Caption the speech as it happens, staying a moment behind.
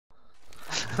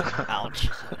Ouch.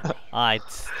 I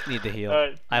need to heal.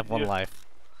 Alright, I have one life.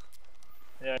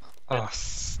 Yeah. Oh, Alright,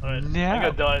 snap. I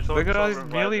gotta die, so Look at all someone these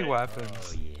revive melee me.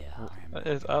 weapons. What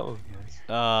is up with this?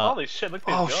 Holy shit, look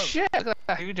at Oh these guns. shit! Look at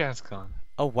that huge ass gun.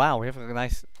 Oh wow, we have a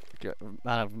nice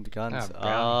amount of guns.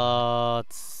 Yeah,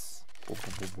 It's Boom,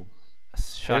 boom, boom, boom.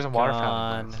 shotgun, a water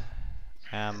fountain,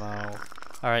 ammo.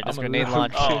 Alright, this I'm a grenade little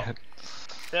launch. Oh. kid.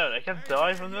 Damn, I can't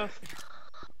die from this?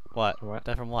 What? What?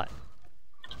 Die from what?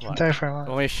 What? Die for a Want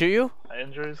while. me to shoot you?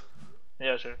 Injuries?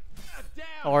 Yeah, sure.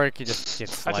 Or you could just get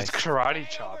I sliced. just karate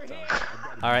chopped him.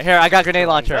 Alright, here, I got grenade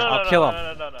launcher. No, no, I'll no, kill no, him.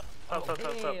 No, no, no, no. Stop,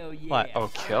 stop, stop. What? Oh,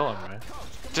 kill him, right?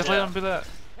 Just let him do that.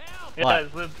 Yeah, What?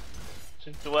 it's lit.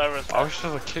 Just do whatever. I wish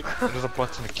there's a kick. There's a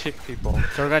button to kick people.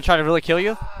 So we're gonna try to really kill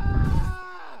you?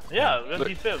 Yeah, we're Look,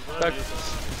 gonna defib.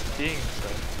 That's being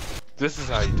said. This is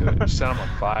how you do it. You set him on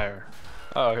fire.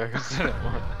 Oh, okay, because then it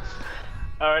worked.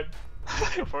 Alright.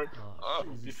 Go for it.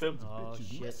 Defib.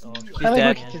 He's I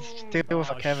dead. think we could just do it with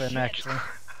Kevin, actually.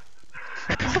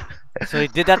 So he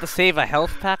did that to save a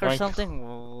health pack or Like- something?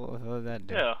 What did that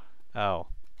do? Yeah. Oh.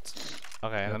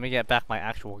 Okay, let me get back my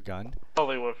actual gun.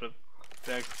 Totally worth it.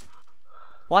 Thanks.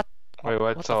 What? Wait,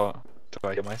 what? What So, do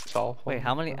I get myself? Wait,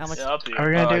 how much? Yeah, up to you. Are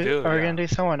we gonna I do? do, Are we yeah. gonna do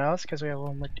someone else? Cause we have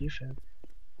one more defib.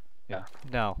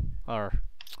 No. Or.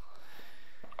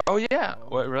 Oh yeah.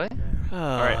 What? Really? All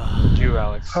Alright, you,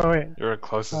 Alex. Oh wait. You're the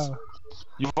closest. Oh.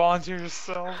 You volunteer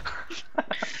yourself.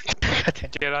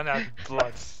 Get on that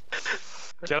blood.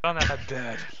 Get on that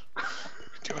dead.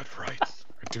 Do it right.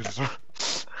 Do this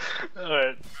right.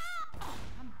 Alright.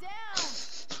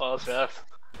 Oh, that's fast.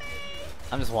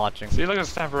 I'm just watching. See, look at his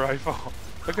sniper rifle.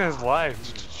 Look at his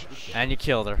life. And you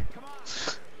killed her.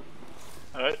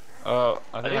 Alright. Oh,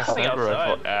 I think think my something sniper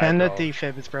rifle outside. And the aggro.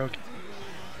 defib is broken.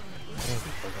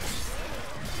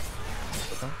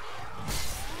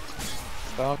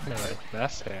 Stop me like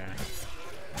that's there.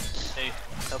 Hey,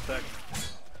 help back.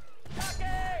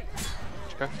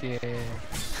 Chucky.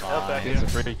 Help back These here.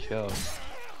 are pretty kills.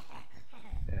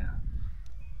 Yeah.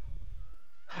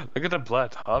 Look at the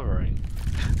blood hovering.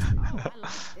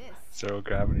 Zero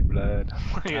gravity blood.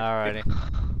 Alrighty.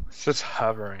 It's just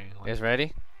hovering. You guys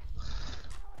ready?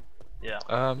 Yeah.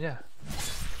 Yeah.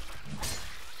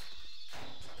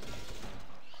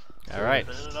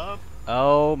 Alright. Spin it up.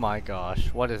 Oh my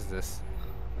gosh. What is this?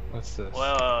 What's this?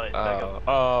 Well, back up.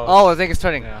 Oh, I think it's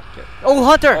turning. Yeah. Oh,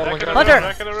 Hunter! Oh my Back in the God. room, Hunter!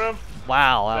 back in the room.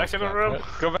 Wow, that Back was in the good. room.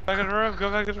 Go back in the room.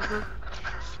 Go back in the room.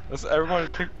 Let's everyone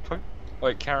pick.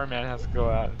 Wait, cameraman has to go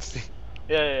out and see.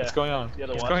 Yeah, yeah, yeah. What's going on? You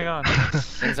gotta What's watch going it. on?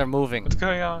 Things are moving. What's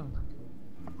going on?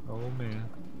 Oh man.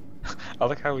 I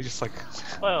like how we just like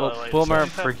Well, wait, Boomer.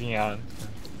 so- freaking out.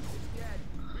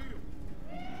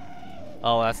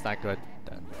 Oh, that's not good.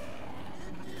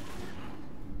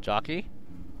 Jockey?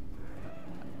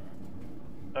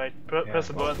 Alright, press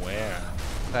the button. Where?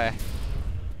 Okay.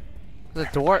 The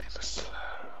door.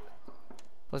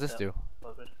 What's this do?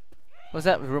 What's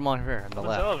that room on here on the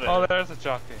left? Oh, there's a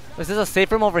jockey. Is this a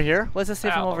safe room over here? What's this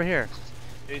safe room Ow. over here?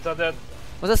 You thought that?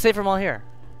 What's this safe room on here?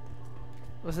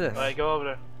 What's this? Alright, go over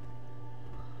there.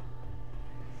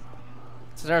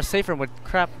 Is there a safe room with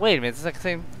crap? Wait a minute, it's like the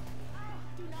same.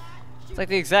 It's like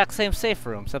the exact same safe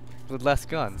room, except with less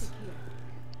guns.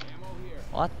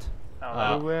 What? I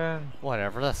don't know. Win.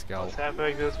 Whatever, let's go. What's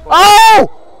happening to this point?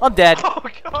 Oh! I'm dead. Oh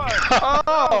god!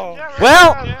 Oh!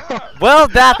 Well, well,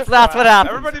 that's what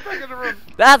happened. Everybody back in the room.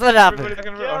 That's what Everybody happened. back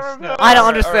in the room. Oh, snap. I don't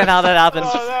Alright, understand how that happened.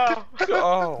 Oh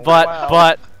Oh,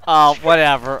 But wow.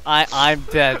 whatever. I'm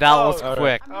dead. That was Oh,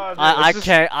 quick. no! Oh, I This is-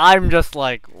 can't. I'm just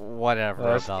like whatever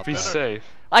Let's about be that. safe.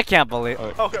 I can't believe.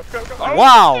 Oh, Oh, go, go, go.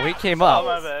 Wow, he came Oh, up.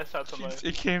 my bad. I shot somebody.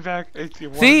 He came back.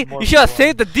 See, you should have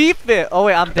saved the defib. Oh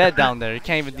wait, I'm dead down there. You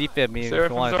can't even defib me Stay if away you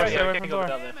from wanted the door, to. stay away I from can't the go door.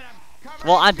 down there.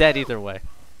 Well, I'm dead either way.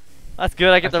 That's good.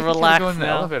 I get to relax Go in the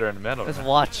now. elevator in the middle. Just man.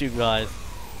 watch you guys.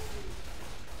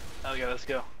 Okay, let's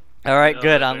go. All right, No,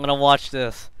 good. no, I'm no. gonna watch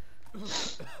this.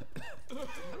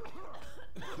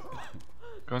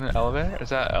 Go in the elevator? Is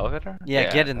that elevator? Yeah,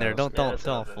 get in there. that was- Don't that's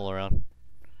don't elevator. fool around.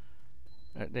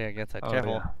 Right there, get that. Oh,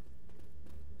 Careful. yeah.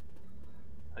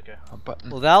 Okay. A button.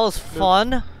 Well, that was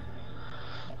fun.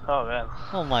 Oh man.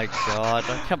 Oh my god,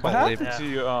 I can't What believe happened it. to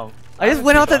you? I just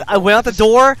went out the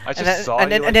door, I and just then saw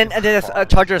and then you, and like, then and then a fall.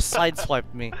 charger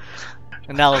sideswiped me,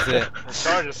 and that was it. The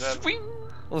charges then. It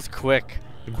was quick,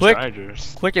 The quick,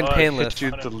 Chargers. quick and Oh, I painless.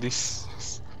 Hit you the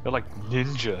least. They're like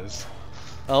ninjas.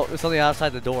 Oh, there's something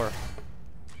outside the door.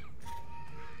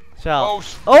 Shout. Oh!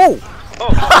 Oh!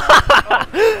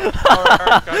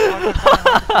 Alright,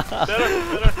 guys,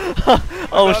 Better.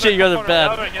 Oh shit, you guys are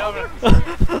bad. Get over there.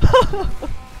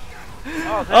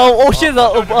 Oh shit,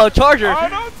 the charger. Oh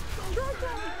no!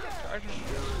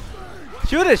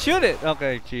 Shoot it! Shoot it!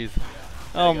 Okay, jeez.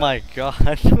 Oh my god.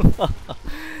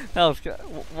 That was.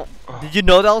 Did you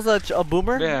know that was a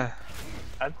boomer? Yeah.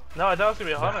 No, I thought it was gonna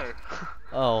be a hunter.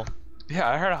 Oh. Yeah,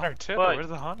 I heard a hunter too. But- Where's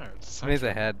the hunter? Maybe it's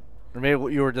a head. Or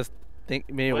maybe you were just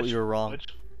maybe you were wrong. Which?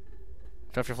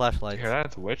 Drop your You flashlight. hear that?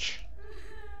 It's a witch.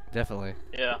 Definitely.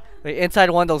 Yeah. Wait, inside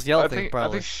one of those yellow I things, think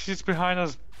probably. she's behind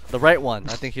us. The right one.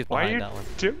 I think she's Why are behind you that one.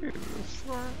 doing this?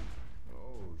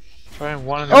 Trying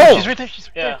one. Oh! She's right there. She's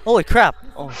right Yeah. Holy crap!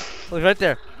 Oh, look right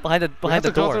there, behind the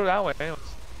Go through door. that way.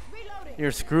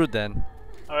 You're screwed then.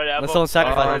 Alright, Apple. Let's someone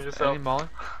sacrifice. Any molly?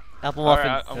 Apple Alright,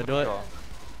 muffin. I'm Gonna do gonna it. go.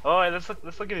 Oh, wait, let's look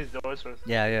at these doors first.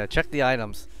 Yeah. Check the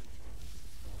items.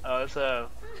 Oh, it's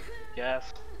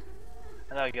gas.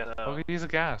 I know I got Oh, we use a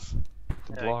gas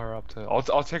to Yeah. blow her up too.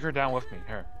 I'll take her down with me.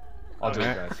 Here, I'll do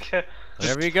it, guys. Okay.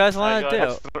 Whatever you guys want to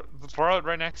Alright, do. Throw it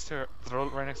right next to her. Throw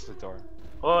it right next to the door.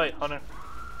 Oh, wait, hunter.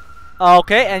 Oh,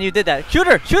 okay, and you did that. Shoot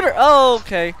her! Shoot her! Oh,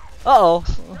 okay. Uh oh.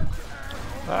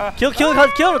 Kill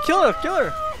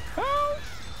her!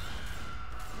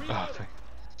 Oh,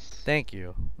 Thank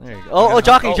you. There you go. Oh,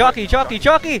 jockey! all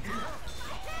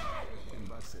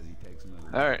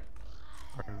right.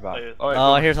 Wait.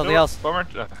 Oh, I hear something else. Bummer.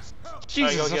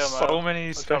 Jesus, go get there's him, so many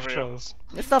I'll cover you. specials.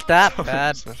 It's not that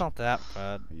bad. It's not that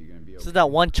bad. This is that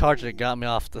one charge that got me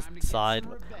off the side.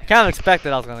 I kind of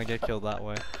expected I was gonna get killed that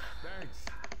way.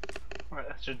 Alright,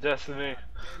 that's your destiny.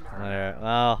 Alright,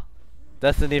 well,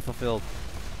 destiny fulfilled.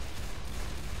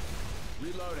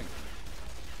 Reloading.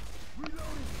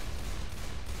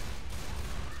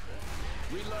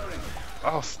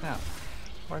 Oh snap!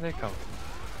 Where'd they come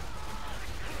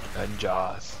from? And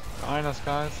Jaws. Behind us,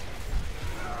 guys.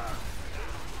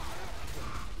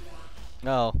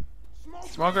 No.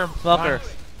 Smoker. Smoker. behind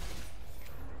us.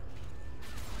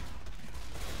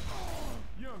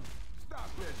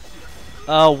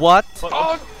 What?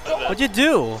 Oh, What'd you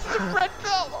do? red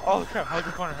belt! Oh crap! Hide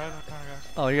the corner, guys.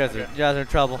 Oh, you guys are in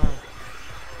trouble.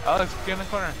 Alex, get in the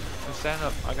corner. Just stand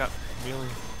up. I got melee.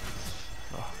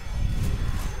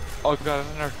 Oh god,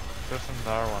 there's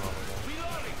another one over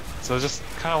there. So just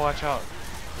kind of watch out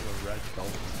for the red belt.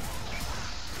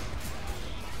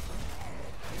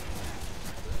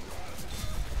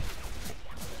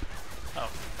 Oh,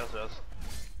 that's us.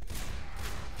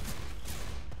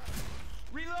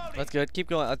 That's good. Keep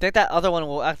going. I think that other one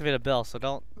will activate a bell, so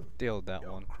don't deal with that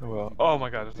one. Well, oh my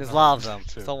god, There's a another lot of one them.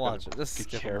 too. So watch it. This is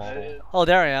Be different. careful. Oh,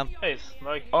 there I am. Hey,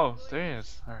 Mike. Oh, there he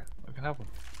is. Alright, I can help him.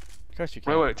 Of course you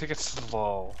can. Wait, take it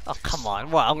slow. Oh, come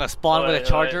on. What? I'm gonna spawn with a Wait,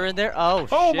 charger wait. in there? Oh,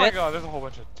 Oh shit. my god, there's a whole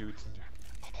bunch of dudes in there.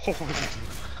 Whole bunch of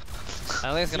dudes.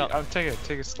 I think it's gonna. I'm take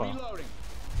it slow. Reloading.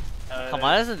 Come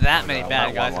on, there isn't that Oh, many no, bad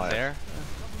not guys one in life. there.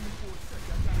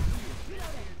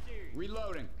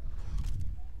 Reloading.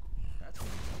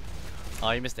 Oh,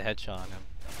 you missed a headshot on him.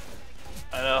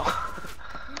 I know.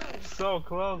 So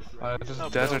close. There's a Oh,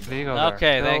 desert Bill. eagle there.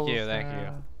 Okay, thank Bill, you.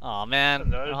 Oh man,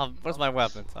 No. where's my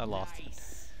weapons? I lost.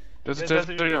 There's a Yeah,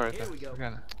 desert desert eagle right Here there. we go.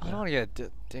 Again. I don't want to get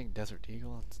a dang desert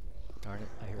eagle. Darn it.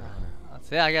 I hear it.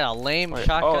 Yeah, I got a lame Wait,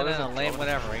 shotgun there's and a a lame drone.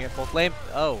 whatever. I get both lame.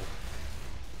 Oh.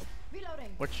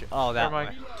 Which? Oh, that Never way.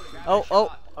 mind. Oh.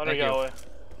 Hunter Thank got you. away.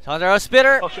 Hunter, a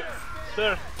spitter. Oh shit.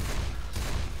 There.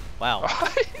 Wow.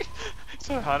 Is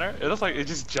that Hunter? It looks like it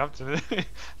just jumped in it.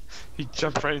 He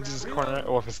jumped right into his corner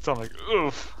with his stomach.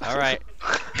 Oof. All right.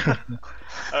 Alright,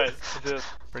 let's do this.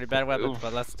 Pretty bad weapon, Oof.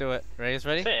 but let's do it. Ready?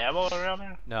 Ready? Is there ammo around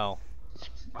here? No.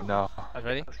 No.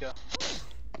 Ready? Let's go.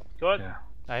 Go ahead.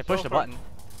 Yeah. I pushed the Go for it.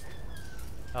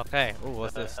 button. Okay. Ooh,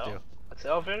 what's this do? That's the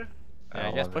elevator? Yeah,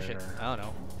 I guess push it. Elevator. I don't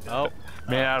know. Oh,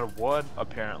 Made out of wood,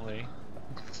 apparently.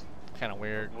 kind of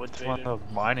weird. Wood It's one trader. of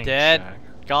the mining Dead. shack.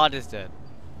 God is dead.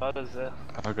 What is that?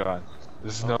 Oh god.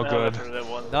 This is no No, good. for that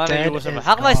one. None of Dead you will survive. is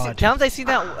How have I seen? God. Haven't I seen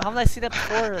that? Haven't I seen that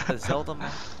before? At the Zelda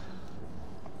map.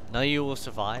 None of you will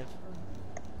survive.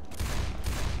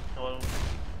 One-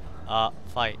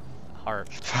 Fight. Heart.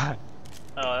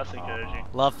 Oh, that's encouraging.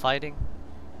 Love fighting.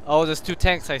 Oh, there's two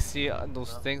tanks I see on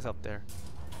those things up there.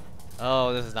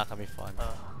 Oh, this is not gonna be fun.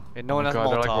 And no Oh one my has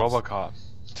god, they're like Molotovs. Robocop,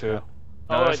 too. Yeah. No,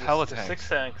 Oh, there's wait, hella there's tanks. 6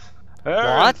 tanks. There's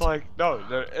What? like, no,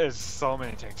 there is so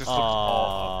many tanks. Just look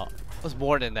all up. There's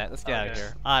more than that. Let's get out of Okay.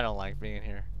 here. I don't like being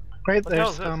here. Right, What the hell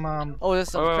there's is this? some Oh,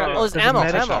 there's some Oh, crap. wait, Oh, there's there's a ammo.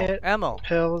 medic Ammo. kit. Ammo.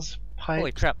 pills, pipe.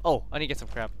 Holy crap. Oh, I need to get some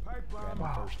crap.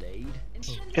 Wow. First aid.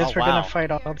 Guess Oh, we're wow. gonna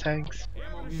fight all tanks.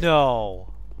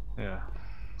 No. Yeah.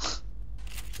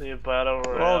 The battle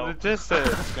Well, royale. it did say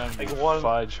it's gonna be Like one-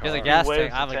 fudge There's a hard. gas waves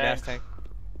tank. I have of a gas tanks.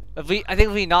 tank. I think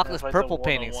if we knock Yeah, this fight the purple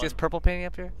painting, see this 1-on-1. purple painting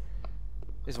up here?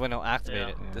 Is when it'll activate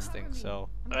Yeah. it, this thing. So,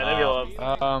 Alright, maybe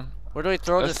I'll where do we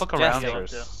throw Let's this look gas around tank? tank?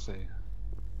 first. See.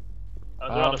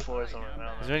 They're on the floor somewhere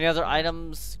around Is there. there any other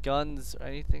items, guns, or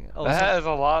anything? Oh, That is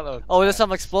a lot of. oh, there's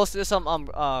some explosive. There's some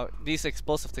these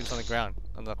explosive things on the ground,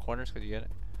 on the corners. Could you get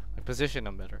it? Like position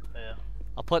them better. Yeah.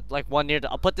 I'll put like one near the.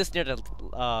 I'll put this near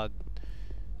the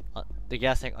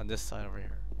gas tank on this side over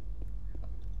here.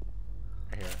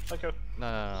 Right here. Okay. No,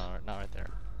 not right there.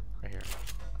 Right here.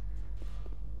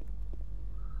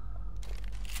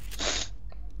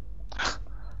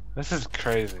 This is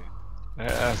crazy.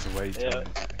 That's way too many.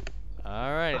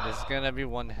 All right, this is gonna be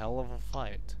one hell of a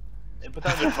fight. Hey, put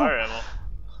down your fire ammo.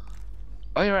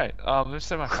 Oh, you're right. Let's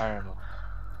set my fire ammo.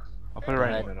 I'll put it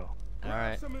right in the middle. All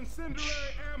right. Some incendiary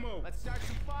ammo. Let's start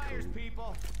some fires,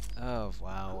 people. Oh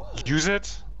wow. Use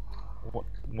it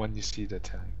when you see the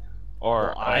tank.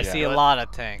 Or I yeah. see a lot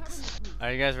of tanks.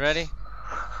 Are you guys ready?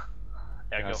 Yeah,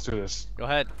 Yeah, go. let's do this. Go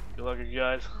ahead. Good luck, you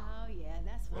guys. Oh yeah,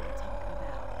 that's what I'm talking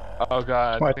about. Oh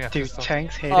god. I What, think I do pissed off-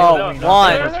 tanks hate Oh, it? no, when we no,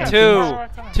 knock no, over no,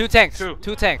 camping? two tanks. Two.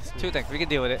 Two tanks. Two tanks. We can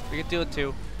deal with it. We can do it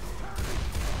too.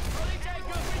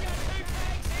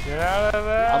 Get out of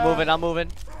there! I'm moving. I'm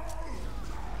moving.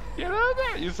 Get out of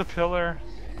there! Use the pillar.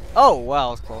 Oh wow,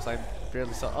 it was close. I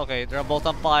barely saw. Okay, they're both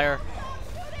on fire.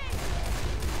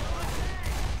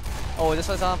 Oh, this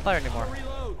one's not on fire anymore.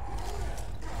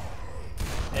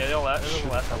 Yeah, it doesn't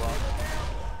last that long.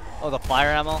 Oh, the fire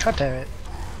ammo. God damn it.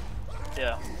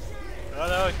 Yeah. Oh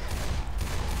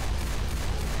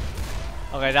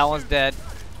no. Okay, that one's dead.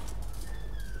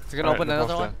 It's gonna open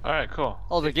another one. Alright, cool.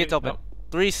 Oh, the gate's open. Nope.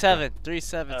 3-7.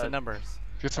 3-7's the numbers.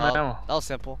 Get some ammo. That was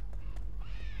simple.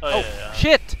 Oh, Oh, yeah.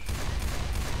 shit!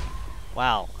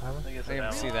 Wow. I think I it's didn't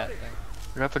even see that thing.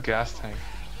 We got the gas tank.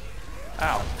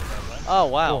 Ow. Oh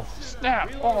wow. Oh,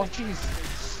 snap! Oh,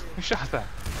 jeez. Who shot that?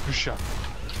 Who shot?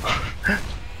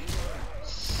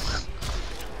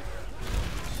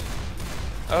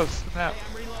 Oh, snap.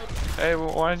 Hey,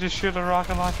 well, why did you shoot a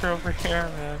rocket launcher over here,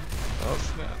 man? Oh,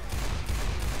 snap.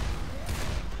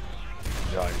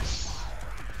 Yikes.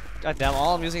 God damn!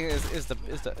 All I'm using is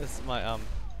my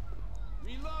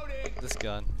this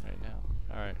gun right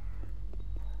now. All right.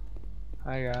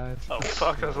 Hi, guys. Oh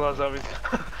fuck, there's a lot of zombies.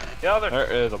 Yeah, they're.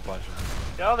 There is a bunch of them.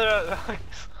 Yeah, they're.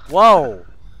 Whoa.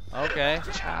 Okay.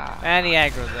 Cha. And he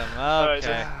aggroed them. Alright,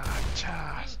 Okay.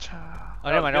 Cha, cha. Oh,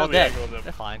 never mind. They're all good, dead. we aggroed them.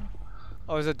 They're fine.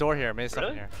 Oh, there's a door here. Maybe something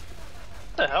Really? here.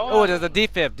 What the hell? Oh, there's a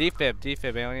defib.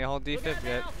 Anyone need a whole defib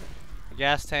yet? A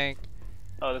gas tank.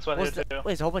 Oh, this one What's here the, too. wait,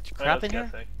 there's a whole bunch of Oh, crap yeah, in that's here?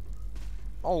 gas tank.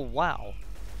 Oh wow.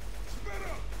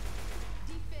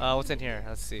 What's in here?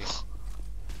 Let's see.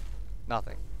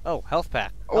 Nothing. Oh, health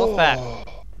pack. Health pack.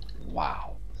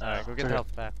 Wow. Alright, go get the Okay.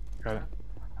 health pack. Got it.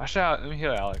 Actually, let me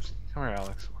heal Alex. Come here,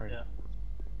 Alex. Where are you?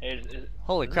 Yeah. Hey,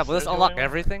 Holy is crap, will this there a unlock door anywhere?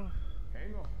 everything?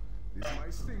 Hang on. This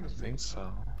might sting I think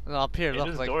so. No, up here, Hey, look,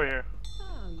 there's a like, door here.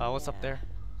 what's up there?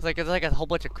 It's like a whole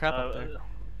bunch of crap up there.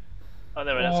 Oh,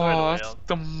 never mind. That's the right Oh, way that's out.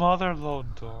 the mother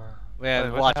load door. Yeah,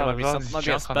 Wait, what watch, the it hell? might be, There's all some, these might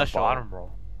be a junk on the special. bottom,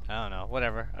 bro. I don't know,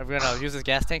 whatever. Are we gonna use this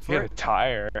gas tank You for got a it?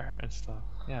 tire and stuff.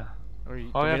 Yeah. Or you,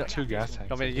 Oh, do we we have don't- 2 gas tanks.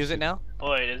 Want me to use it now?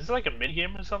 Oh, wait, is this like a mid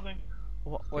game or something?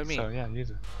 What do you mean? So, yeah, use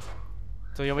it.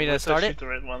 So you want me to Let's start shoot it? the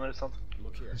red one or something.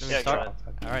 Look here. Let me Yeah, go start? ahead.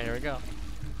 Alright, here we go.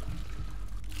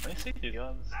 Let me see these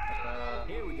guns.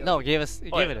 Here we go. No, it gave us. It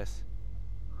Oh, gave yeah. it us.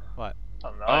 Oh,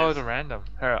 nice. Oh, the random.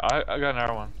 Here, I got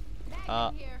another one.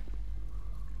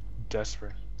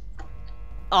 Desperate.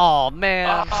 Oh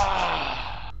man.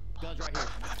 Guns right here.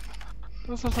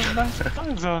 This is a nice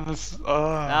guns on this. That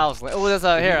was. Oh, there's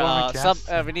a You here. want a Sub.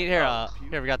 gas We need here.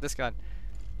 Here we got this gun.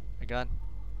 A gun.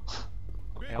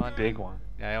 a Anyone? big one.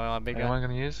 Yeah, you want a big gun? Anyone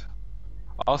gonna use?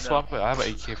 I'll swap it. I have an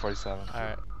AK-47. All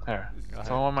right. Here. Go ahead.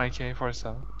 Someone want my AK-47?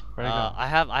 Where'd it go? I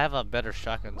have a better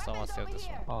shotgun, so I want to steal this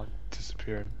one. Oh, it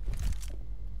disappeared.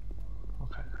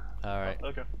 Okay. All right.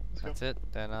 Okay, let's go. That's it.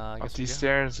 Then I Up guess we these go.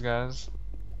 stairs, guys.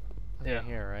 Yeah. Yeah.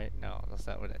 Here, right? No, that's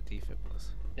not where that defib was.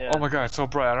 Yeah. Oh my god, it's so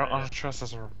bright. I Yeah. don't trust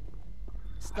this room.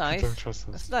 It's I nice. don't trust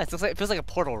this. It's nice. It feels like a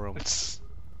portal room. It's.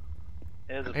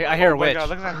 It is a Hey, I hear a Oh my witch. god,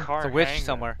 look at that car. It's a witch hang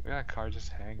somewhere. There. Look at that car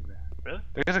just hang there. Really?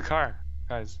 Look at the car,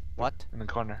 guys. What? In the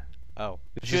corner. Oh,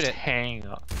 It's shoot just it. hang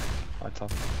up. That's all.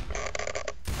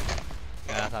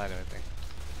 Yeah, that's not gonna do anything.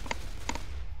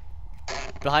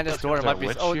 Behind this That's door, Is there that might be.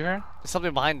 witch Oh, you heard? there's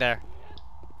something behind there.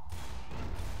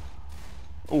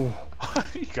 Ooh.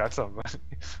 You got something. Look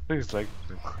at his leg.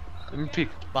 Let me peek.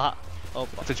 Oh,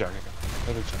 What's a jug?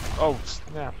 Another jug. Oh,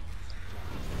 snap.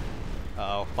 uh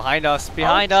oh, behind us,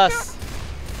 behind us.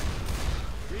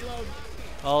 Reload.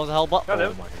 Oh, the hell, God Oh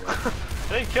damn. my god.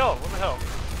 They didn't kill him. What the hell?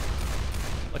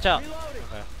 watch out. Reloading.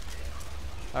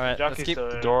 All right, let's Jockey's keep. still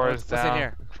there. The door is What's in down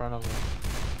here? in front of him.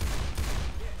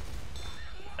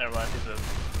 Never mind. He's a...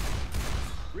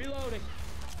 Reloading.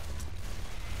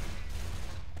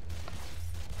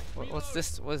 What's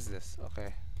this? What is this?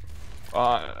 Okay.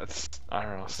 It's, I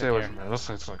don't know. Stay away from it. It looks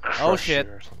like it's gonna crush Oh shit!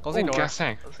 you or something. Closing door. Gas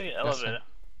tank. Let's see an Yes, elevator.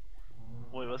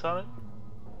 Wait, what's on it?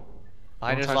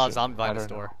 Behind Don't there's a lot of touch it. zombies behind I this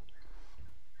don't door.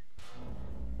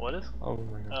 What is? Oh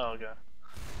my god. Oh, okay.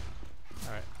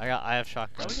 Alright, I have No, we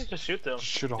shotgun. can just shoot them.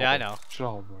 Shoot a Yeah, I hole. know. Shoot a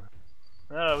hole,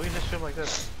 boy. No, we can just shoot them like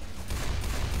this.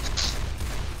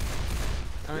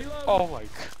 I mean, oh my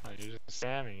god, you're just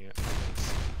spamming it.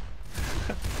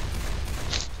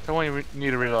 Don't want you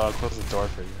need to reload. I'll close the door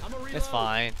for you. It's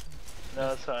fine. No,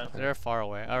 that's fine. They're far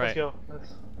away. Let's Alright. go.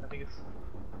 I think it's.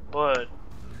 What?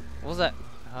 What was that?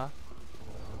 Huh?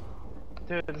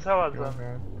 Dude, this is how I was Go, done.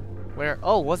 man. Where?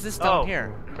 Oh, what's this down Oh,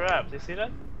 here? crap. Do you see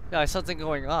that? Yeah, I saw something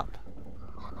going up.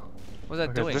 What's that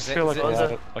Okay, doing? just Is feel it, like is we're it,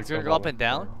 at it, like it's gonna the go up level. and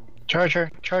down?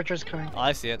 Charger's coming. Oh,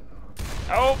 I see it.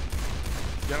 Oh!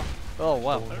 Yeah. Oh,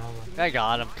 wow. Oh, I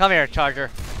got him. Come here,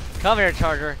 Charger. Come here,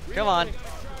 Charger. Come on.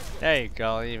 There you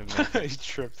go. Even me. He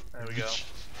tripped. There we go.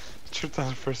 Tripped on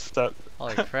the first step.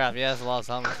 Holy crap. Yeah, there's a lot of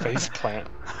zombies. Face plant.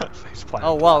 Face plant.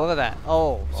 Oh, wow. Look at that.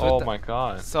 Oh. So Oh the- my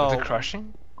god. so- Is it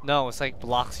crushing? No, it's like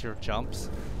blocks your jumps.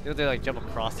 You know, they like jump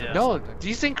across it. Yeah. or No, something.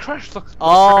 these things crush. Look.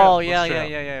 Oh, look yeah, straight yeah, up.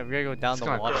 yeah, yeah. We're gonna go down It's the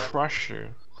gonna water. crush you.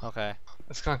 Okay.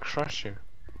 It's gonna crush you.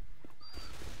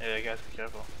 Yeah, guys, be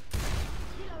careful.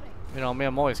 You know me,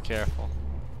 I'm always careful.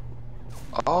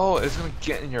 Oh, it's gonna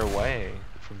get in your way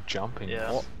from jumping. Yeah.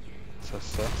 Oh. So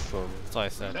successful. That's what I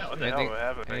said. Yeah, what the hell Anything, do I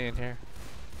have it? anything in here?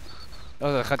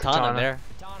 Oh, there's a katana, Katana. there.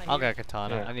 I'll get a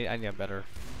katana. Yeah. I need a better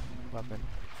weapon.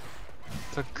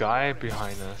 There's a guy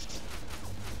behind us.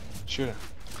 Shoot him.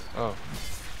 Oh.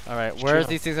 Alright, Shoot where's him.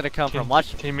 these things gonna come Can, from?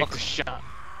 Watch. Can you make look. the shot?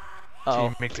 Uh Can oh.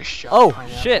 you make the shot? Oh,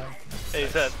 pineapple? shit. Hey,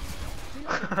 he's dead.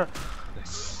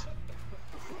 Nice.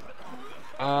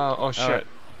 Oh shit.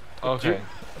 Alright. Okay.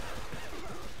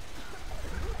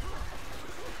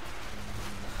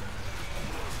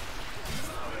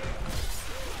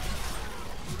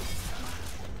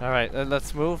 Alright,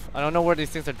 let's move. I don't know where these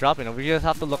things are dropping. We just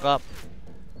have to look up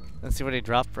and see where they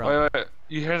drop from. Wait.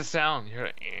 You hear the sound. You hear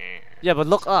the Yeah, but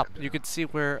look up. You can see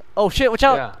where. Oh shit! Watch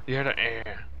out! Yeah, you hear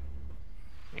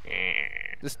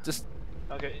the Just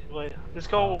Okay, wait.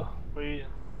 Just go where you.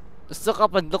 Just look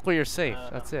up and look where you're safe.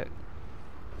 That's it.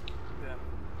 Yeah.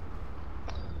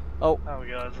 Oh, Oh my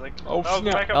god, it's like. Oh,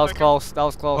 snap. back up, that was back up. close. That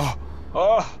was close.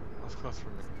 Oh, that's close for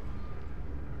me.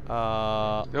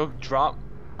 They'll drop.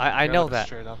 I Yeah, know look that.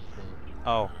 Straight up for me.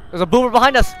 Oh, there's a boomer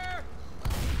behind us.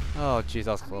 Oh, jeez,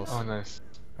 that was close. Oh, nice.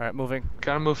 All right, moving.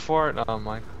 Gotta move forward,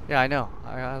 Mike. Yeah, I know.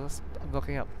 I'm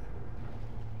looking up.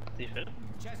 Defib.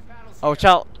 Oh, watch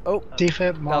out. Oh, Defib,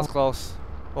 that was mall. close.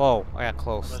 Whoa, I got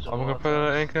close. There's a I'm gonna lot put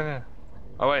of- an ink in there.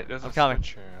 Oh wait, there's a I'm coming. switch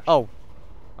here. Oh,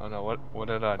 Oh no, what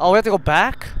did I do? oh, we have to go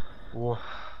back. Whoa.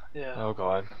 Yeah. Oh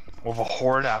god. We have a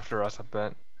horde after us, I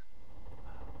bet.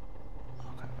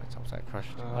 Okay, my jump site crushed.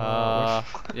 Uh,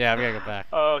 Yeah, we gotta go back.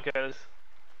 Oh, okay. This,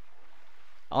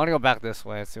 I want to go back this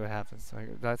way and see what happens.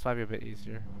 Like, that might be a bit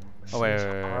easier. Oh wait, Seems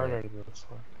wait, wait, wait, harder wait. this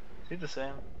one. see the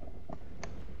same.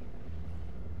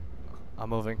 I'm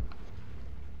moving.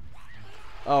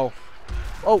 Oh,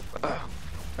 oh,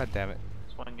 god damn it!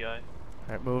 It's one guy.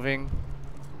 All right, moving.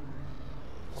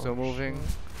 Still Oh, moving.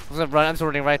 shit. I'm gonna run. I'm just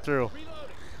running right through.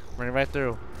 Running right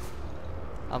through.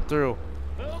 I'm through.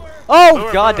 Oh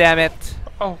Boomer, god boomer. damn it!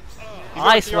 Oh,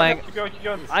 I swang. Keep going, keep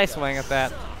going. I swang at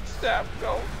that. snap,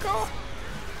 go!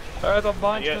 There's a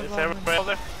bunch You of got, is them. everybody out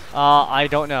there? I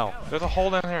don't know. There's a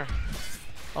hole in here.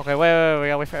 Okay, wait, we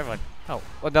gotta wait for everyone. Oh,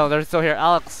 well, no, they're still here.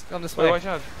 Alex, come this Wait, way. watch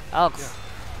out. Alex.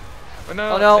 Oh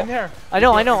no, Oh, no. in here. I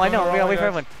know. You're We going gotta the wait wrong for way,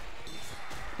 everyone.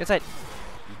 Get inside.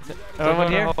 go Everyone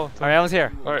in the here? hole. Alright, everyone's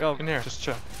here. Alright, Go. in here, just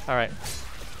chill. Alright, Wait,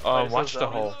 so Watch the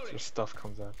zombies? hole. There's stuff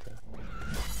comes out there.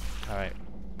 alright.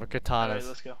 We're Alright, katanas.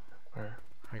 let's go. Alright.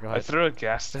 Alright, go I ahead. threw a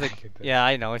gas There's tank in there. Yeah,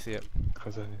 I know. I see it.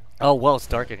 'Cause I knew. Oh, well, it's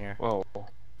dark in here. Whoa.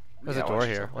 There's Yeah, a door watch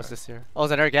here. yourself, What's man. this here? Oh,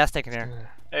 there's another gas tank in here.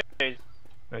 Hey, there's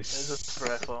a Nice.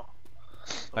 rifle.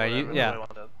 Yeah.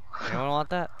 Want that. Anyone want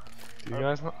that? Do you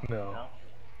guys want? No.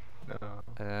 No.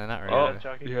 No. Not really. Oh,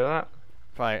 jockey. you hear that?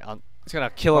 Probably. It's gonna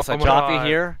kill us. Oh A my jockey God.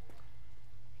 here.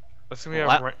 Let's see.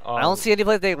 I don't see any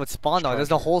place they would spawn though. There's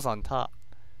no Charger. holes on top.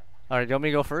 Alright, do you want me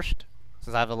to go first?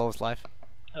 Since I have the lowest life.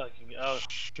 Oh, you can, oh,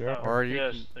 Sure. oh, Or you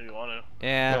yes, can- if you want to.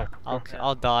 Yeah, Yeah,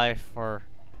 I'll die for.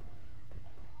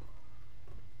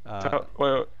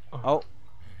 Wait. Oh,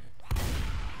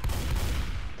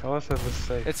 Tell us if it's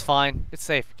safe. it's fine. It's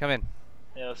safe. Come in.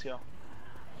 Yeah, let's go.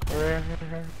 Here.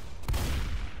 There's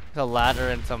a ladder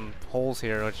and some holes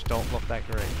here which don't look that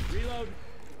great. Reload.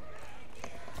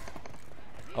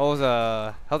 Oh,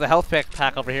 there's a health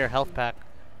pack over here. Health pack.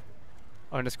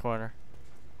 Oh, in this corner.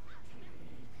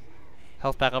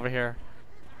 Health pack over here.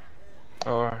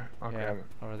 Or okay. Yeah,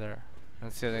 over there.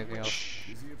 Let's see if anything else.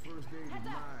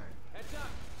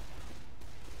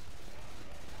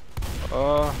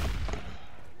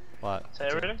 What? Say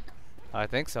everything? I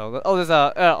think so. Oh, there's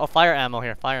a fire ammo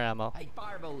here. Fire ammo. Hey,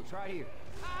 fire bullets right here.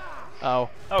 Oh.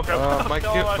 Oh crap! Mike,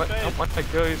 Kill my face.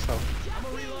 Mike, kill yourself. I'm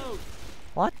gonna reload.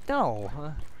 What? No. Huh?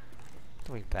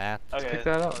 Doing that. Okay, pick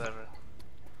that up. whatever.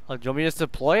 Oh, do you want me to just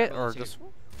deploy it or just?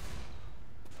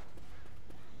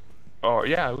 Oh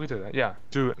yeah, we do that. Yeah,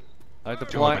 do it.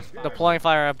 Deploying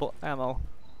fire ammo.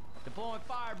 Deploying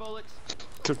fire bullets.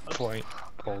 Deploy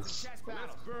balls.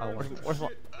 Oh,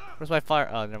 where's my fire?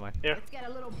 Oh, never mind. Here, It's got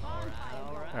a little bonfire.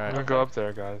 All I'm right. gonna go up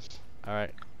there, guys. All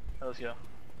right. let's go.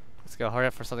 Let's go. Hurry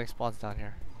up for something spawns down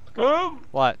here. Oh!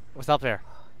 What? What's up there?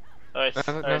 Alright,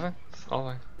 Nothing. alright. Nothing. Oh,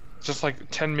 like, just like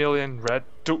 10 million red.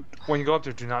 When you go up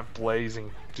there, do not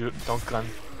blazing. Don't gun.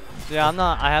 Yeah, I'm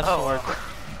not. I have Oh, sword.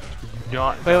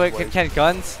 Not. Wait, blaze. can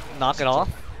guns knock it off?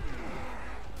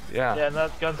 Yeah. Yeah,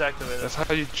 that gun's activated. That's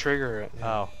how you trigger it. Yeah.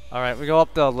 Oh. All right. We go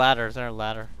up the ladder. Is there a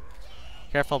ladder?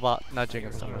 Careful about nudging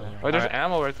and stuff. Oh, there's Alright.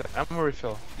 ammo right there. Ammo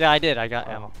refill. Yeah, I did. I got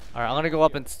ammo. All right. I'm gonna go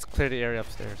up and clear the area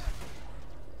upstairs.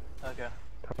 Okay.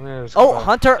 Tell me there's Oh, cover.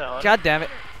 Hunter! Yeah, God damn it!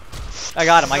 I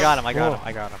got him. I got him. Whoa.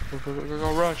 I got him.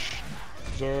 Go rush.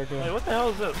 Zarga. Wait, what the hell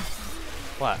is this?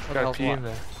 What? What the Gotta hell's pee what? in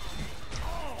there.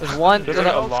 There's one. There's There's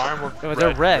an a- alarm with Yeah,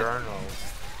 they're red. journals.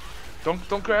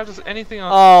 Don't grab this anything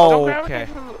else. Oh, don't grab okay.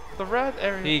 anything from the red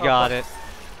area. He got it.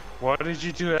 What did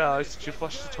you do, Alex? Did you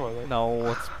flush the toilet?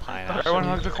 No, it's pineapple. Everyone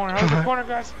hug the corner. Hug the corner,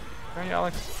 guys. Hey,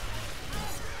 Alex.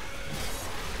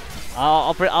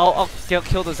 I'll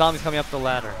kill the zombies coming up the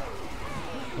ladder.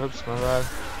 Oops, my bad.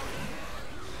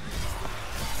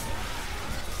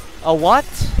 Oh, what?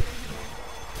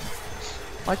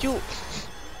 Why'd you?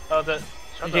 Oh, that.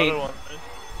 Shot Okay. the other one.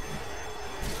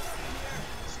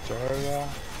 Zarga.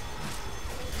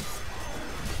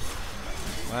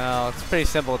 Well, it's pretty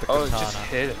simple with the Oh, katana. just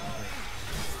hit it.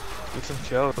 Get some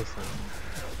kills.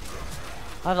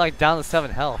 I'm like down to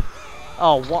 7 health.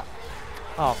 Oh, what?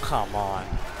 Oh, come on.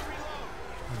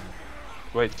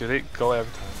 Wait, do they go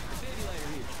every time?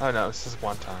 Oh no, it's just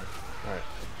one time. Alright.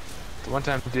 The one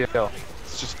time deal.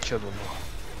 Let's just kill them all.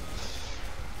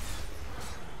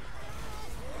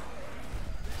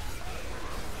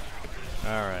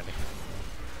 Alrighty.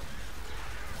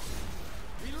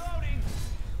 Reloading.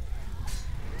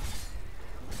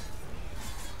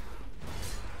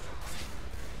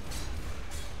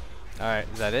 Alright,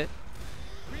 is that it?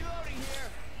 Reloading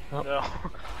here. Oh. No.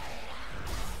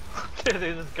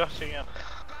 They're just gushing out.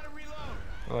 Gotta reload.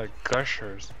 Like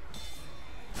gushers.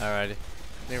 Alrighty.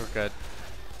 I think we're good.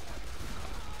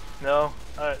 No.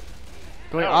 Alright.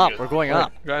 Going Now we're up. good. We're going Wait,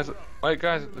 up. guys,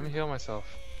 let me heal myself.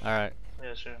 Alright.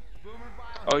 Yeah, sure.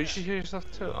 Oh, you should heal yourself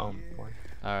too. Boy.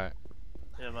 Alright.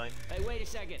 Yeah, Mike. Hey, wait a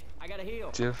second. I gotta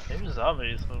heal. Diff. Maybe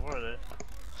zombies, but where are they?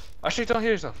 Actually, don't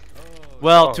heal yourself.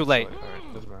 Well, Oh, too late. sorry.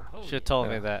 Alright, doesn't matter. Should've told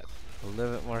me Yeah. that a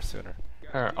little bit more sooner.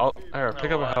 Here, pick Oh,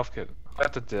 up a wow. health kit. I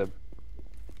have to dib.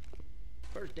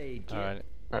 First aid kit. Alright.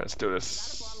 Alright, let's do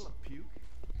this.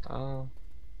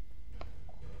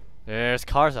 There's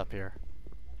cars up here.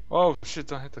 Oh shit!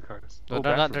 Don't hit the cars. No, Oh,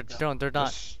 they're not. They're bathrooms. not.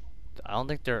 Just- I don't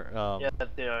think they're. Yeah,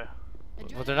 they are.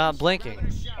 But they're not blinking.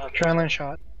 Adrenaline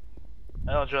shot.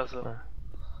 I don't trust them.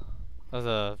 There's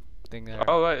a thing there.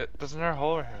 Oh wait, there's another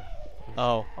hole right here.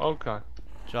 Oh, Oh god.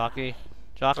 jockey. Oh,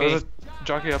 Jockey. there's a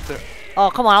jockey up there. Oh,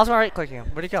 come on. I was right clicking him.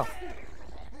 Where'd he go?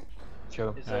 Kill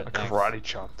him. He's I dead. karate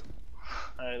chopped him.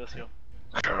 Alright, let's go.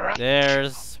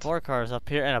 There's more cars up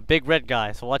here and a big red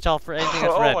guy. So watch out for anything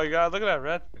that's Oh red. my god! Look at that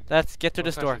red. Let's get through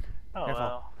this door. Oh, Careful.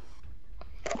 wow.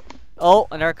 Oh,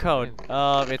 and our code.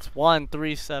 It's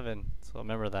 137. So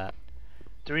remember that.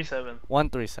 3-7.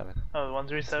 137. Oh,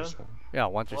 137? Yeah,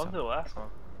 What was 137. the last one?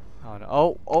 Oh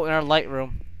no. Oh, in our light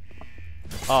room.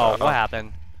 Oh, what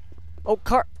happened? Oh,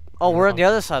 car. Oh, we're on the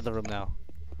other side of the room now.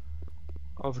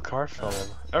 Oh, the car fell over.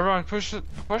 Everyone, push it!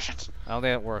 Push it! I don't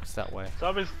think it works that way.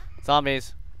 Zombies!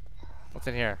 Zombies. What's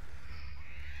in here?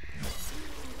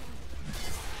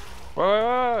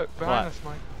 Wait! Behind What? us,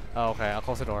 Mike. Oh, okay. I'll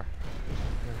close the door.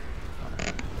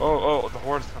 Oh, the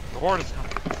horde is coming. The horde is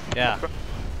coming. Yeah.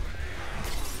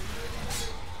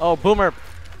 Oh, boomer.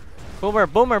 Boomer,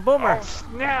 boomer, boomer. Oh,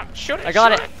 snap! Shoot it! I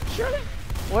got shoot it. Shoot it!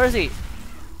 Where is he?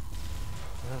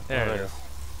 There Oh, it is.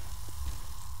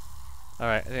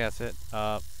 Alright, I think that's it.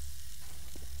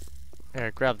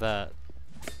 Here, grab that.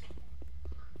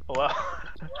 Oh, wow.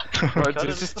 What, Cut did it.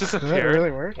 it just Does that disappear?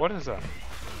 really work? What is that?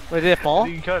 Wait, did it fall?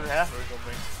 You can cut it in half or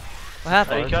something. What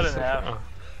happened? They cut it in half.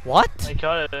 What? They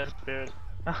cut it and it disappeared.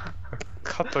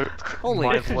 Cut the Holy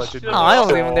mind shit. legend. Oh, I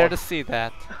wasn't even there to see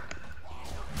that.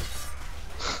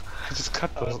 Just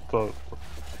cut the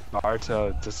bar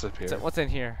to disappear. So what's in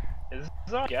here? Is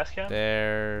this a gas can?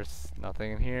 There's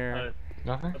nothing in here.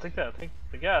 Nothing? I think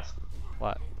the gas.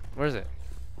 What? Where is it?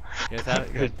 You guys have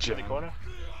it? Good In job. the corner?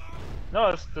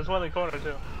 No, there's one in the corner too.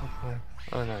 Okay.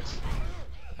 Oh, nice.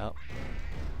 Oh.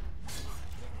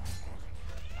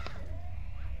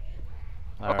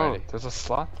 Oh, Alrighty. there's a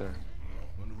slot there.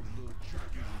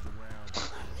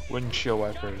 Windshield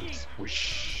wipers.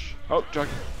 Whoosh. Oh,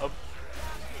 jogging. Up.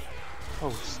 Oh,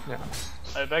 snap.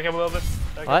 Alright, back up a little bit.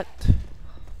 Back What? Up.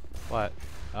 What?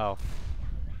 Oh.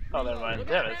 Oh, never mind.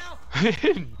 Damn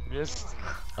it. Missed.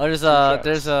 Oh, there's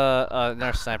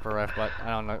another sniper rifle, but I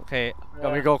don't know. Okay,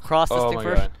 want me to go across this Oh thing my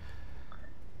first? god.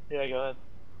 Yeah, go ahead.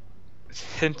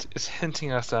 It's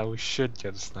hinting us that we should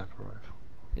get a sniper rifle.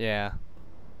 Yeah.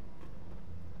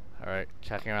 Alright,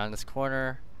 checking around this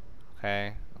corner.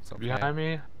 Okay. That's okay. Behind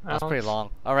me? That's pretty Alex? long.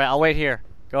 Alright, I'll wait here.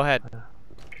 Go ahead.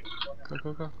 Go,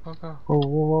 go, go, go, go. Whoa,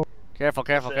 whoa, whoa. Careful,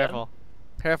 careful, Sam? careful.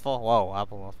 Careful. Whoa,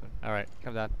 apple muffin. Alright,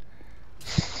 come down.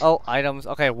 Oh, items.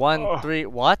 Okay, 1, Oh. 3,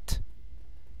 what?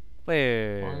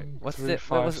 Wait, One, what's three, this?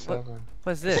 five, What's seven.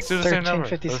 this? Let's do the same number.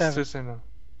 1357. Let's do the same number.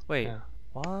 Wait, Yeah.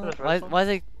 what? the Why, first one? why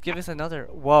does it give us another?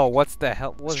 Whoa, what's the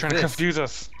hell? It's What's trying this? to confuse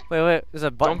us. Wait, there's a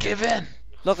button. Don't give in.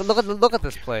 Look at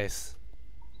this place.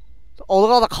 Oh, look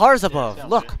at all the cars above. sounds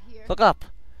Look, good. look up.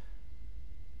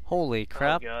 Holy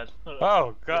crap. Oh god.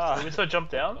 Oh god. Did we still jump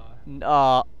down?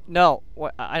 No.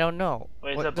 What? I don't know.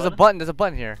 Wait, is What- that there's a button? button. There's a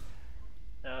button here.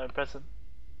 Press it.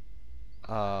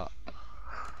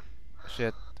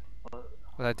 Shit. What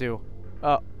did I do?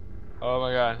 Oh, Oh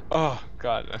my god. Oh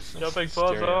god. Jumping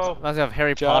Scary. puzzle. reminds me of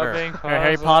Harry Potter. Jumping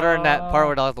Harry Potter and that puzzle. part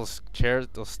where all those chairs,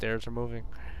 those stairs are moving.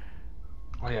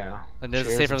 Oh yeah. And there's a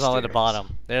Chairs safe room and all at the stairs.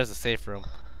 bottom. There's the safe room.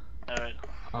 Alright.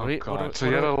 Oh What do we- god. what do- So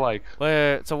you what do gotta like.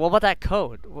 Wait, so what about that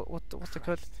code? What's the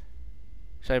code?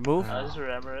 Should I move? I just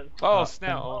remember it. Oh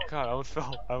snap. Oh god. I almost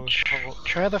fell. I almost fell.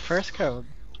 Try the first code.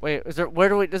 Wait, is there? Where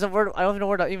do we? There's a word. I don't even know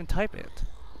where to even type it.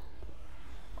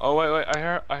 Oh wait.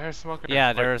 I hear smoke. Yeah,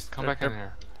 Like, there's- Come there- back in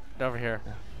here. They're over here.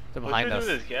 Yeah. They're What behind should we us.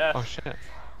 do with this gas? Oh shit.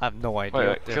 I have no idea. Wait.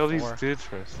 what they're Kill these for. dudes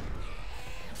first.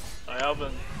 I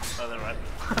open. Oh, never mind.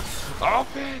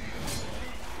 Open.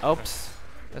 Oops.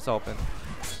 It's open.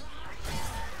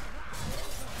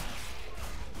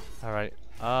 Alright.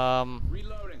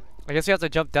 Reloading. I guess you have to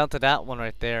jump down to that one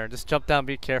right there. Just jump down,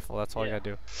 be careful, that's all you Yeah.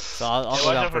 gotta do. So I'll Yeah, go watch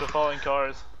down out for the first. falling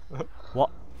cars. What?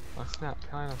 Oh snap.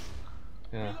 Behind us.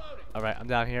 Yeah. Alright, I'm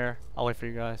down here. I'll wait for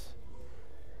you guys.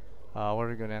 Where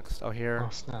do we go next? Oh, here. Oh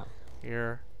snap.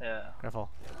 Here. Yeah. Careful.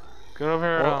 Get over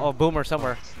here. Oh, boomer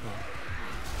somewhere.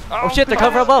 Oh, Oh shit, they're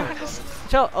coming from God. above!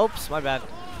 Chill. Oops, my bad.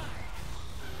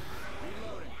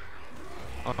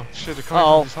 Oh shit, they're coming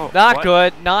Uh from this hole. oh. Not What?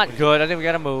 good, not good. I think we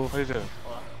gotta move. What are you doing?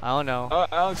 I don't know.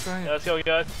 Alex, right Yeah, here. let's go,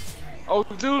 guys. Oh,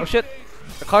 dude. Oh shit.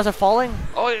 The cars are falling?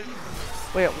 Oh, yeah.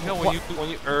 Wait, No, what?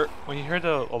 when you hear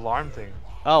the alarm thing.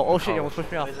 Oh shit, you Oh. almost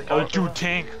pushed me off. Where's it Oh, coming from? dude,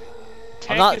 tank.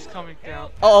 Tank not- is coming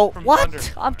down. Oh, from what? under.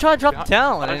 I'm trying to drop Behind-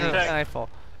 down under and the- I fall.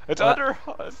 It's What? under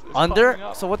us. It's Under? climbing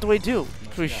up. So what do we do?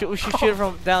 We should shoot it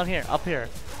from down here, up here.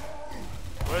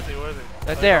 Where is he? Where is he?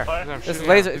 Right Oh, there. he's on fire? I'm There's shooting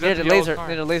laser, at him. near He's the at the yellow laser, car.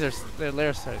 near the lasers, the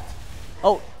laser sights.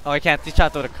 Oh, he can't. He's trying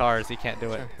to throw the cars. He can't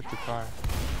do it. Hit the car.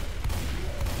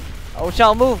 Oh,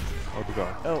 shall move. Oh, the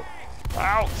car. Oh,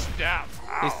 Ow, snap.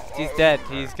 he's dead.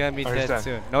 He's gonna be Oh, he's dead dead.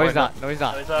 soon. No, Oh, he's he's not. No, he's No,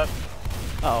 not. he's up.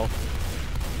 Uh oh.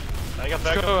 I got Let's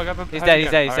back go. up. I got the He's heavy dead. He's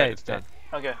gun. dead. He's Alright, dead. it's done.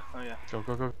 Okay. Oh yeah. Go,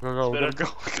 go, go, go, go. We're gonna Spitter.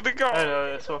 go. We're gonna go. I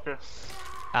know. Smoker.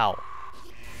 Ow.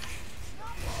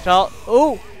 Shall.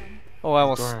 Ooh. Oh,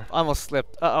 I Door. almost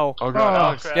slipped. Uh oh. Oh god, Oh,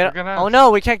 Alex. crap. We're Get. gonna. Oh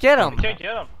no, we can't get him. You can't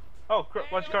get him. Oh,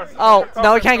 watch car. Oh,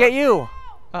 no, we there's can't car. get you.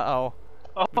 Uh oh.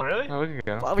 Oh, really? No, we can get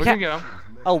him. Well, we can get him.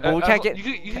 Oh, but we can't get.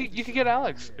 You can get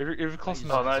Alex if you're close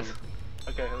enough. Oh, nice. To him.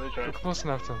 Okay, let me try. You're close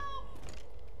enough to him.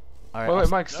 All Wait, right. wait,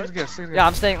 Mike, stick together, stick together. Yeah,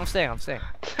 I'm staying. I'm staying.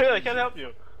 I can't help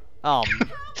you.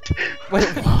 Wait,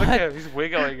 Look what? at him, he's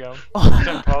wiggling him. Oh,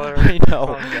 Jump taller. I know.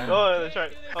 Calm down. Oh, let's try.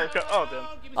 Oh, oh,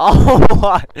 damn. Oh,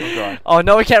 what? Oh, God. Oh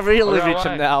no, we can't really Oh, reach why?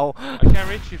 him now. I can't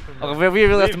reach you from here. Okay, we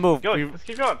really have to Leave. move. Go. We Let's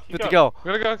keep going. good to go.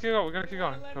 We gotta go, keep going, we gotta keep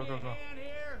going. Go, go,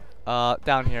 go.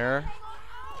 Down here.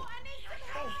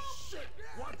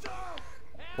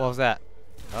 What was that?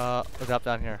 A drop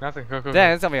down here. Nothing, go, go,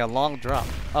 Damn, go. it's gonna be a long drop.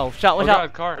 Oh, shot! Oh Watch god,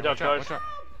 out! car. Watch out, Watch out, cars. watch out.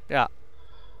 Yeah.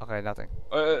 Okay, nothing.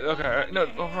 Okay, no,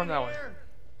 don't run that way.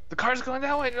 The car's going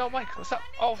that way. No, Mike, what's up?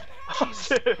 Oh, Oh,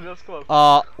 shit. That's close.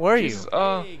 Where are you? Jesus,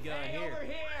 Gun here.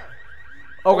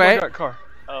 oh my Okay. god, car.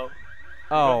 Oh.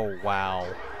 Oh wow.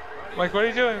 Mike, what are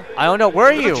you doing? I don't know. Where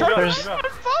are There's a you? truck.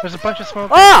 There's a bunch of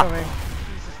smoke Ah! coming.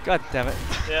 God damn it.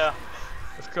 Yeah.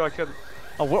 Let's go, I killed.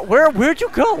 Oh, where'd you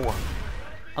go?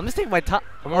 I'm just taking my time.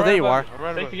 I'm Oh, right there you above are. I'm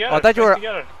right Stick above together. Oh, I thought you stick were.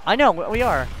 Together. I know, we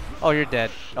are. Oh, you're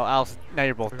dead. Oh, Alice, now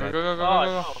you're both Go, dead. go, go, go, Oh, go,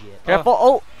 go. no. Careful.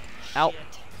 Oh, ow.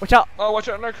 Watch out. Oh, watch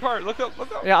out in our car. Look up,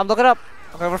 look up. Yeah, I'm looking up.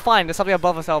 Okay, we're fine. There's something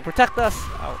above us that will protect us.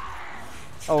 Oh,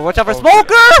 oh, watch out for Oh,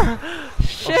 smoker!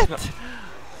 Shit. no.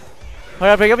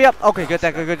 Hurry up, get me up. Okay, good,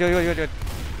 good.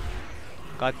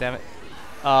 God damn it.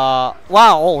 Wow.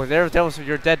 Oh, there was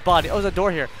your dead body. Oh, there's a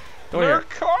door here. Door In our here.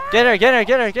 car.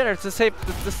 Get her. It's a safe.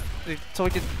 So we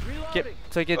can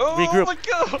Oh regroup. my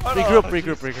God.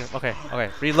 Regroup. Okay.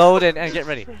 Reload and get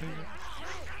ready.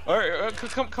 All right,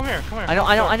 come here. I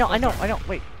know.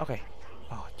 Wait. Okay.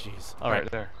 Oh, jeez. All right.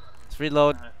 There. Let's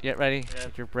reload. Get ready.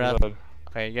 Take your breath. Reload.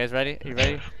 Okay, you guys ready? Are you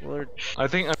ready? Lord. I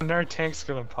think another tank's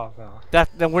gonna pop out.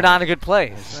 Then we're not in a good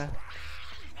place.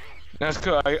 That's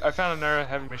cool. I found another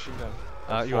heavy machine gun.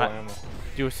 You Full have? ammo.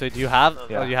 Do you have?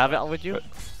 Yeah. Oh, you have it with you? But-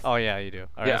 Oh yeah, you do. All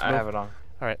right, Yeah, let's I move. have it on.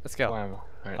 All right, let's Full go. ammo.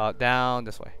 All right. Down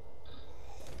this way.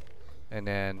 And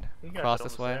then You got across it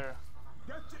this almost way.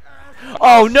 there.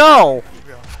 Oh no!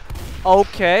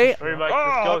 Okay. Hurry, Mike. Oh,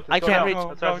 Let's go. I Let's can't go reach-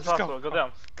 down. As Go, fast as let's go. possible. Go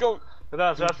down. Go. Go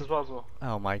down as fast as possible.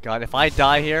 Oh my God! If I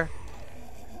die here.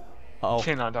 Uh oh.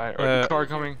 Cannot die. Or the car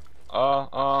coming.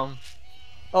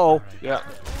 Oh. Yeah.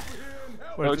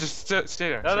 Where No, is just stay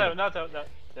there. No, stay no, there. no, no.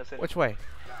 That's it. Which way?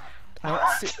 I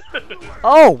don't see.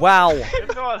 Oh wow!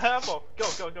 Come on, ammo. Go.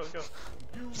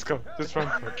 Just go. Just run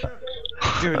for it.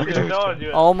 Dude, you can do No, it.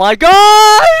 dude. Oh my God!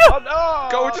 Oh, no!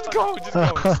 Go, just go. Just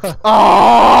go.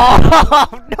 Oh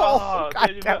no! Oh, God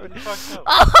dude, damn you it! fucked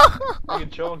up. You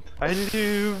get choked.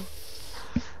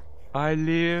 I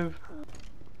live.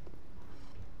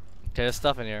 Okay, there's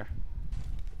stuff in here.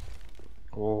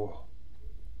 Oh.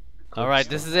 All right,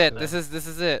 this is it. This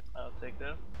is it. I'll take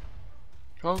that.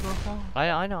 Go.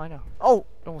 I know. Oh,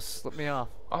 almost slipped me off.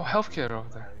 Oh, health kit over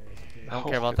there. I don't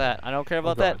care about that. I don't care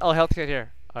about God. that. Oh, health kit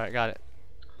here. All right, got it.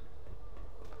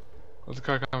 Where's the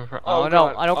car coming from? Oh, no,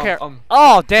 God. I don't care. Oh,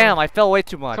 Oh damn! I fell way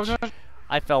too much. come.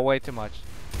 I fell way too much.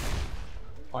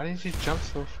 Why didn't you jump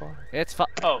so far? It's fine.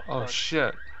 Oh, Oh sorry.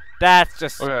 shit. That's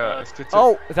just. Okay, let's get to.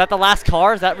 Oh, is that the last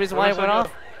car? Is that the reason why it went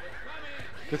off?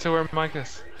 Get to where Mike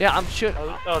is. Yeah, I'm shooting.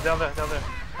 Oh, down there.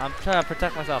 I'm trying to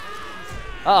protect myself.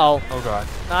 Uh oh, Oh god.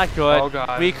 not good. Oh,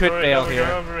 God. We could Hurry, fail hurry, here.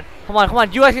 hurry. Come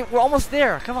on. You guys, we're almost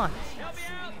there. Come on.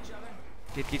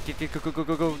 Get,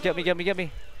 go. Get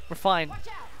me. We're fine.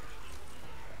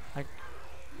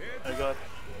 I got.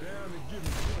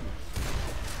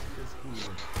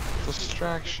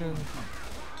 Distraction.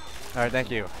 All right, thank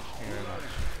you. Thank you very much.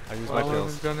 I use my Well,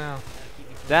 kills. let's go now.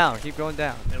 Down. Keep going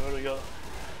down. Yeah, where do we go?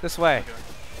 This way.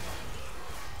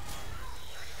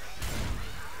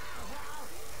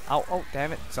 Ow, oh,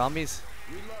 damn it. Zombies.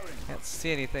 Can't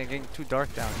see anything. Getting too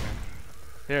dark down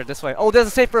here. Here, this way. Oh, there's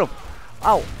a safe room.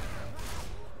 Ow.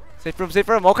 Safe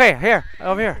room. Okay, here.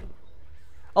 Over here.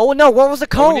 Oh, no. What was the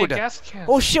Oh, we need a code? gas can.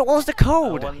 Oh, shit. What was the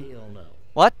code? What? One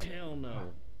what? I don't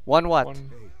know.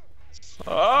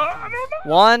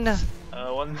 One?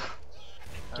 One.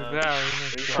 There,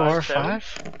 4,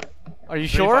 5? Are you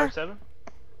sure? 357?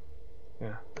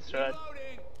 Yeah. That's right.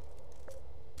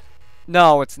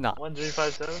 No, it's not.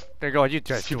 1357. There you go. You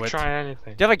try to it. Try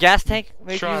anything. Do you have a gas tank?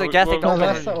 Maybe Try- use a gas tank to well, No,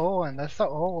 open that's it. the old one. That's the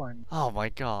old one. Oh my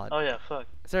god. Oh yeah, fuck.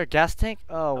 Is there a gas tank?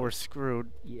 Oh, we're screwed.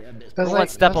 There's One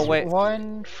step that's away.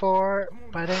 1, 4,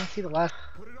 but I didn't see the last.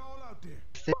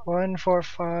 1, 4,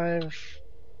 5,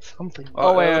 something.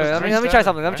 Oh, wait. it was Let me try 37,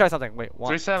 something. Let me right? try something. Wait, one.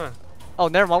 37. Oh,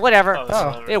 never mind. Whatever. Oh,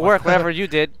 Oh. It worked. Whatever you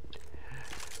did.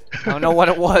 I don't know what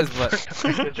it was, but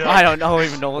Good job. I don't know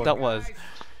even know what that was.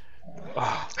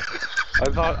 Oh, I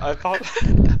thought.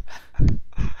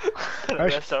 I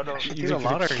Yes, I don't know. should do the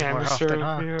lottery more often,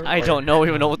 huh? I don't know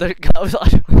even know what that was. I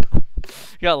don't know.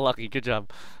 You got lucky. Good job.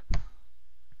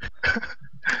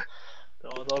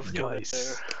 Oh, those skill right Nice.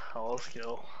 there. All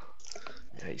skill.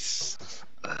 Nice.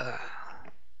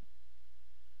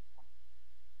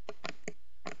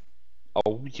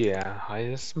 Oh yeah,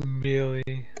 highest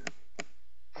melee.